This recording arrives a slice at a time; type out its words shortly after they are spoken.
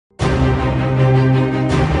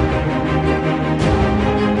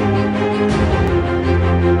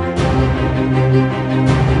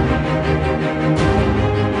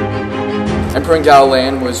Emperor and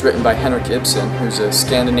Galilean was written by Henrik Ibsen, who's a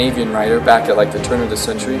Scandinavian writer back at like the turn of the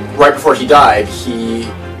century. Right before he died, he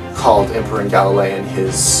called Emperor and Galilean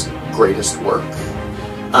his greatest work.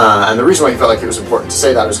 And the reason why he felt like it was important to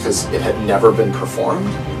say that is because it had never been performed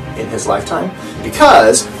in his lifetime.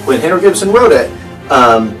 Because when Henrik Ibsen wrote it,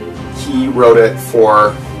 he wrote it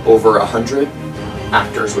for over 100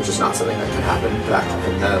 actors, which is not something that could happen back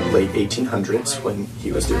in the late 1800s when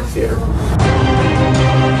he was doing theater.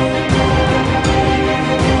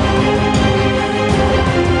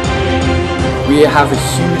 We have a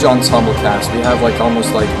huge ensemble cast. We have like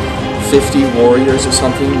almost like 50 warriors or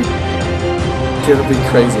something. It'll be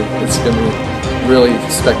crazy. It's going to be really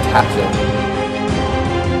spectacular.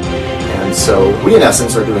 And so we, in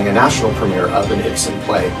essence, are doing a national premiere of an Ibsen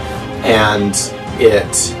play. And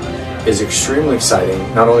it is extremely exciting,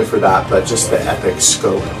 not only for that, but just the epic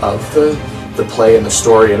scope of the play and the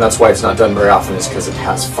story. And that's why it's not done very often, is because it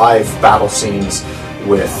has 5 battle scenes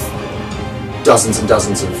with dozens and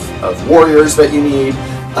dozens of warriors that you need,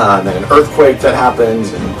 and an earthquake that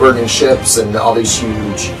happens, and burning ships, and all these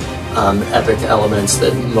huge epic elements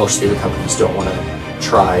that most theater companies don't want to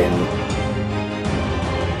try. And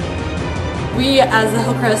we, as the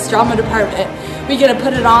Hillcrest Drama Department, we get to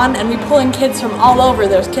put it on, and we pull in kids from all over.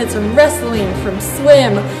 There's kids from wrestling, from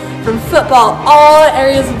swim, from football, all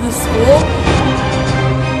areas of the school.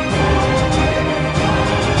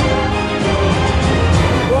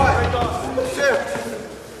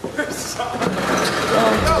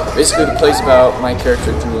 Basically, the play's about my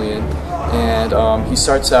character Julian, and he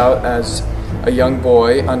starts out as a young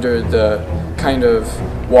boy under the kind of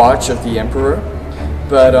watch of the Emperor.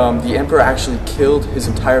 But the Emperor actually killed his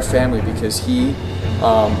entire family because he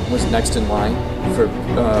was next in line for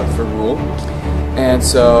rule. And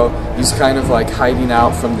so he's kind of like hiding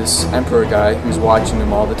out from this Emperor guy who's watching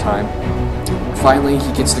him all the time. Finally,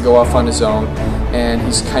 he gets to go off on his own, and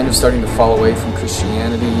he's kind of starting to fall away from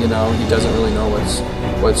Christianity. You know, he doesn't really know what's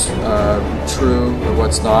true or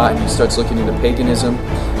what's not, and he starts looking into paganism.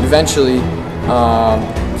 Eventually,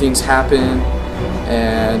 things happen,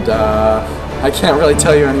 and I can't really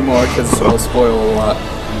tell you anymore because it'll spoil a lot.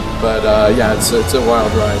 But yeah, it's a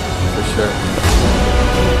wild ride for sure.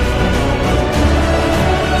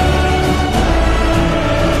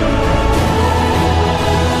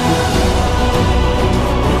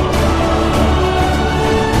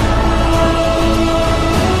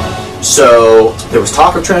 So there was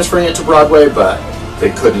talk of transferring it to Broadway, but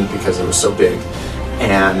they couldn't because it was so big.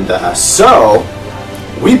 And so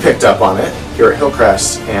we picked up on it here at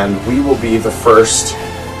Hillcrest, and we will be the first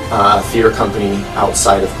theater company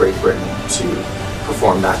outside of Great Britain to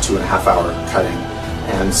perform that 2.5-hour cutting.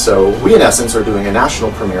 And so we, in essence, are doing a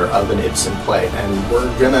national premiere of an Ibsen play, and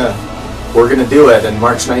we're gonna do it. And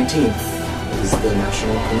March 19th is the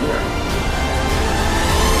national premiere.